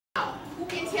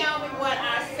tell me what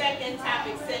our second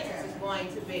topic sentence is going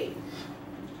to be?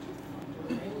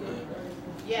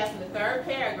 Yes, in the third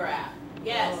paragraph.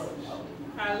 Yes.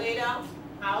 Carlito,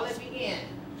 how will it begin?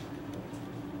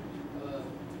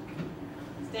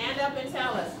 Stand up and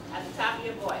tell us at the top of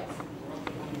your voice.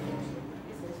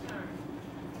 It's his turn.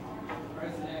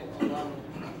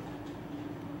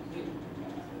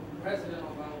 President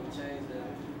Obama would change the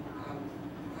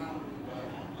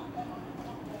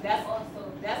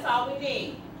That's all we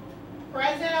need.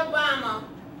 President Obama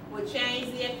would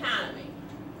change the economy.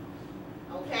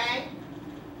 Okay?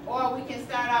 Or we can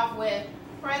start off with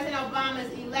President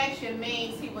Obama's election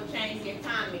means he will change the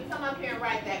economy. Come up here and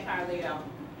write that, Carlito.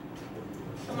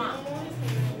 Come on.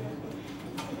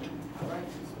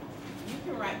 You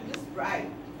can write this right.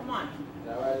 Come on.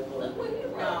 Look what you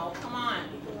wrote. No, come on.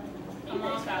 Come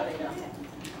on, Carlito.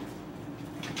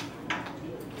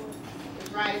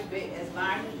 Just write as big, as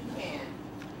large as you can.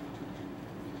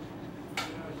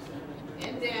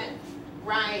 And then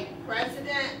write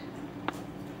President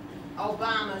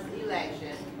Obama's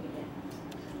election.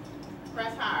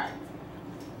 Press hard.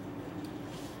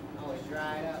 Oh, it's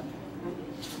dried up.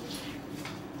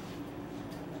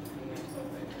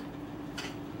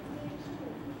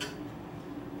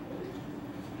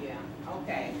 Yeah,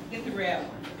 okay. Get the red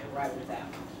one and write with that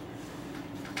one.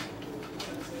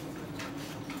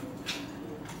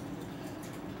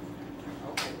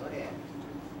 Okay, go ahead.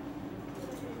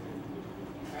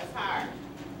 Press hard.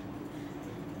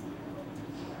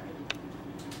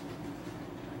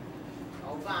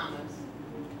 Obama's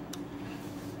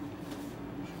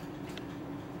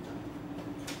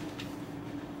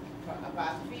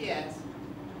apostrophe S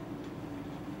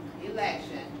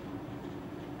election.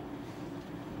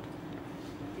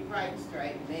 Keep writing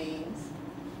straight. Means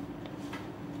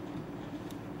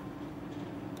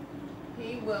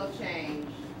he will change.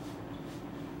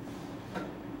 Let's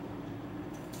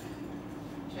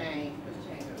change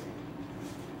over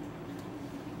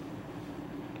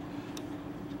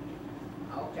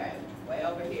here. Okay, way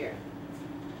over here.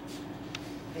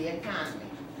 The economy.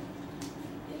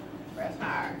 Press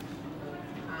hard.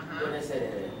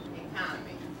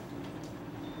 Economy.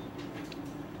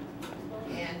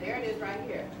 And there it is right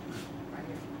here. Right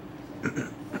here.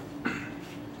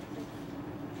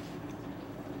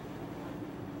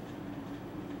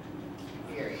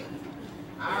 Period.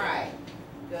 All right.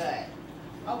 Good.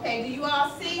 Okay, do you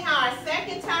all see how our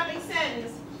second topic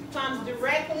sentence comes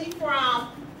directly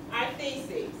from our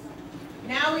thesis?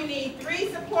 Now we need 3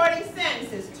 supporting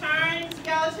sentences. Turn the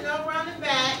skeleton over on the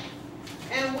back,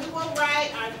 and we will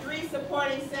write our 3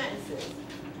 supporting sentences.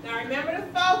 Now remember to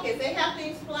focus. They have to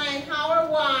explain how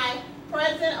or why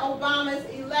President Obama's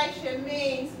election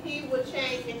means he will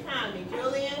change the economy.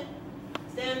 Julian,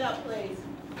 stand up, please.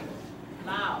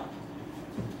 Loud.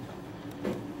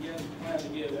 Yes, plan to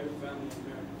give every family in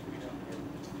America freedom.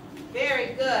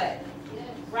 Very good.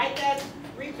 Write that.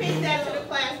 Repeat that to the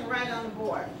class and write it on the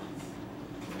board.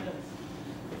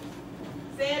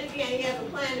 Say it again. He has a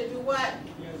plan to do what?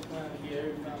 He has a plan to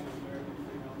give every family in America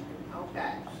freedom.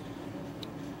 Okay.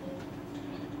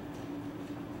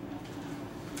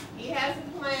 He has a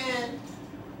plan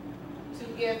to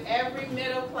give every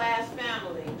middle-class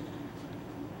family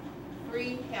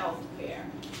free health care.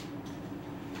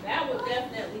 That would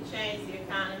definitely change the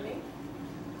economy.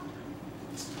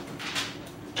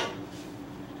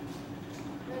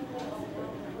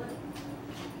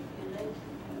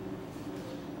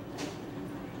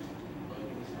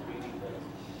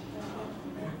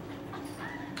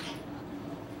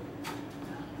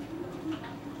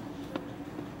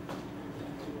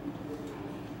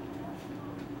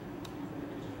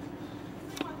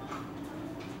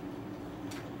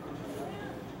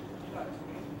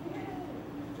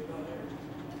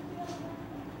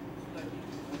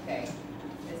 Okay.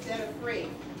 Instead of free,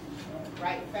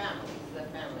 write family.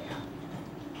 Let family out.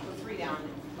 Put free down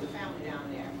there. Put family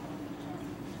down there.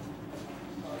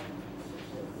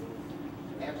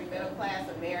 Every middle class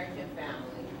American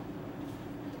family.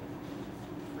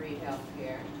 Free health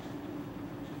care.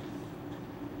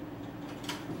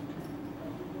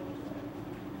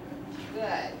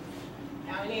 Good.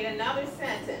 Now we need another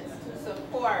sentence to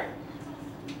support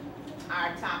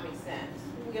our topic sentence.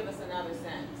 Who can give us another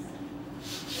sentence?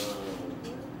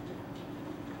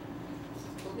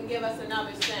 Who can give us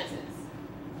another sentence?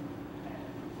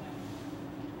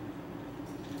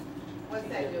 What's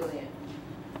that, Julian?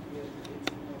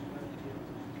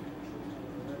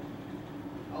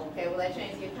 Okay, will that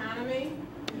change the economy?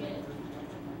 Yes.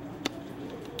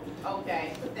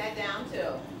 Okay, put that down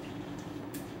too.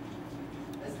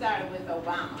 Let's start with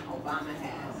Obama. Obama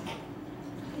has.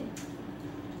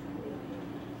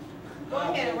 Go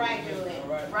ahead and write, Julian. All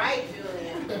right. Write,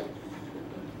 Julian.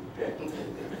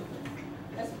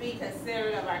 Let's be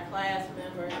considerate of our class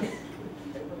members.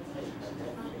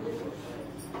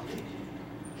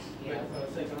 Yeah, for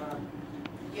the second line.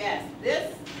 Yes,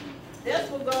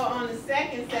 this will go on the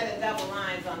second set of double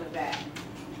lines on the back.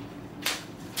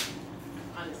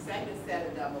 On the second set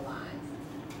of double lines.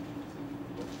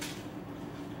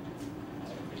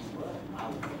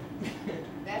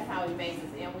 That's how he makes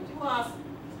us in. Would you all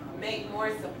make more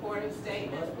supportive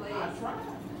statements, please?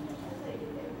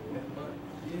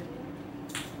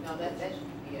 No, that's,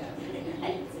 yeah.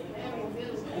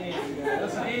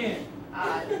 That's an end.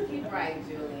 Keep right,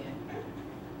 Julian.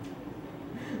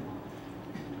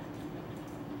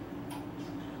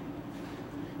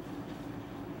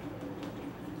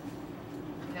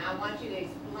 Now I want you to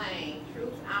explain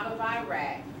troops out of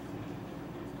Iraq,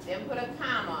 then put a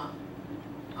comma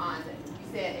on it. You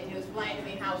said, and you explained to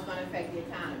me how it's going to affect the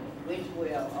economy, which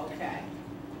will, okay.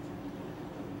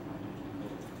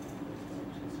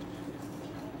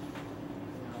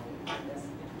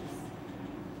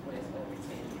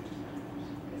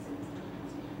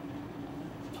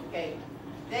 Okay,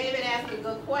 David asked a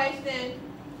good question.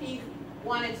 He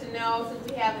wanted to know, since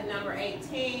we have the number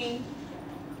 18,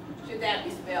 should that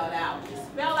be spelled out? You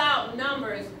spell out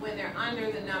numbers when they're under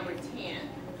the number 10.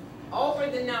 Over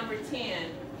the number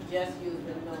 10, just use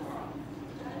the numeral.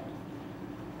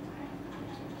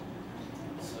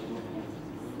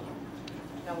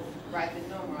 No, write the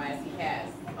numeral as he has.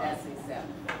 That's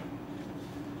acceptable.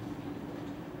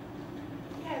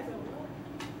 He has a what?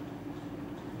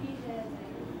 He has a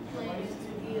plan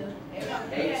to give.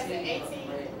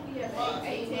 He has an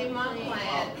 18-month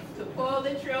plan to pull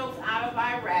the troops out of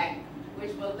Iraq,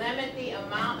 which will limit the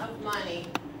amount of money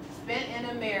spent in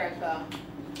America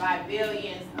by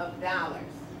billions of dollars.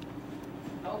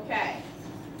 Okay,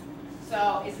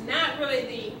 so it's not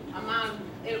really the amount,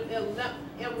 it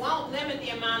won't limit the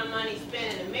amount of money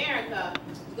spent in America.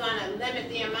 It's going to limit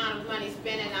the amount of money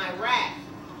spent in Iraq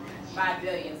by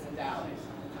billions of dollars.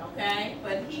 Okay,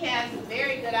 but he has a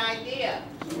very good idea.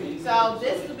 So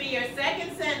this will be your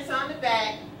second sentence on the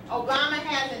back. Obama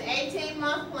has an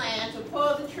 18-month plan to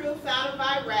pull the troops out of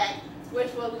Iraq,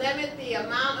 which will limit the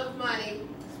amount of money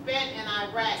spent in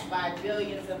Iraq by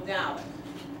billions of dollars.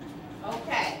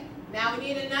 Okay, now we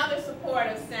need another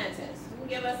supportive sentence. Who can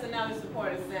give us another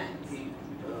supportive sentence?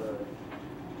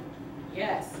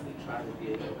 Yes. He tried to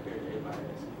be able to carry everybody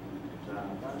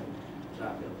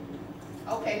job.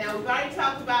 Okay, now we've already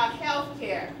talked about health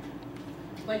care,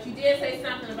 but you did say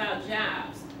something about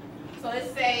jobs. So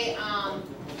let's say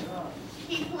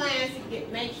he plans to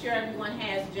make sure everyone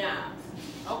has jobs.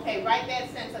 Okay, write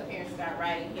that sentence up here and start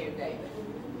writing here, David.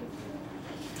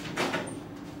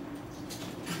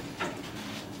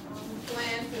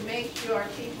 Plans to make sure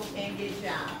people can get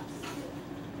jobs.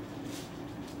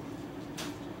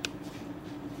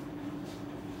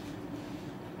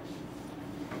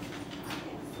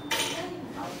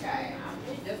 Okay,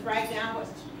 just write down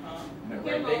what's. Right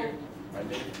there.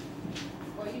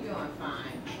 Well, you're doing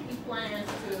fine. He plans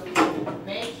to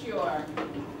make sure,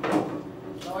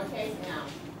 lowercase m,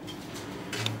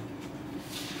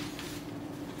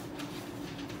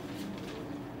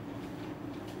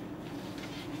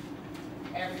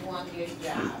 everyone gets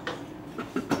jobs.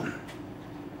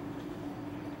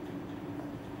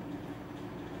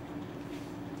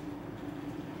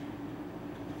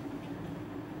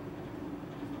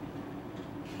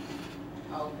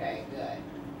 Okay, good.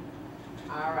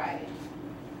 All right.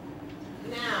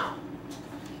 Now,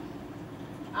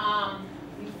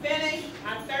 we finished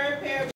our third paragraph.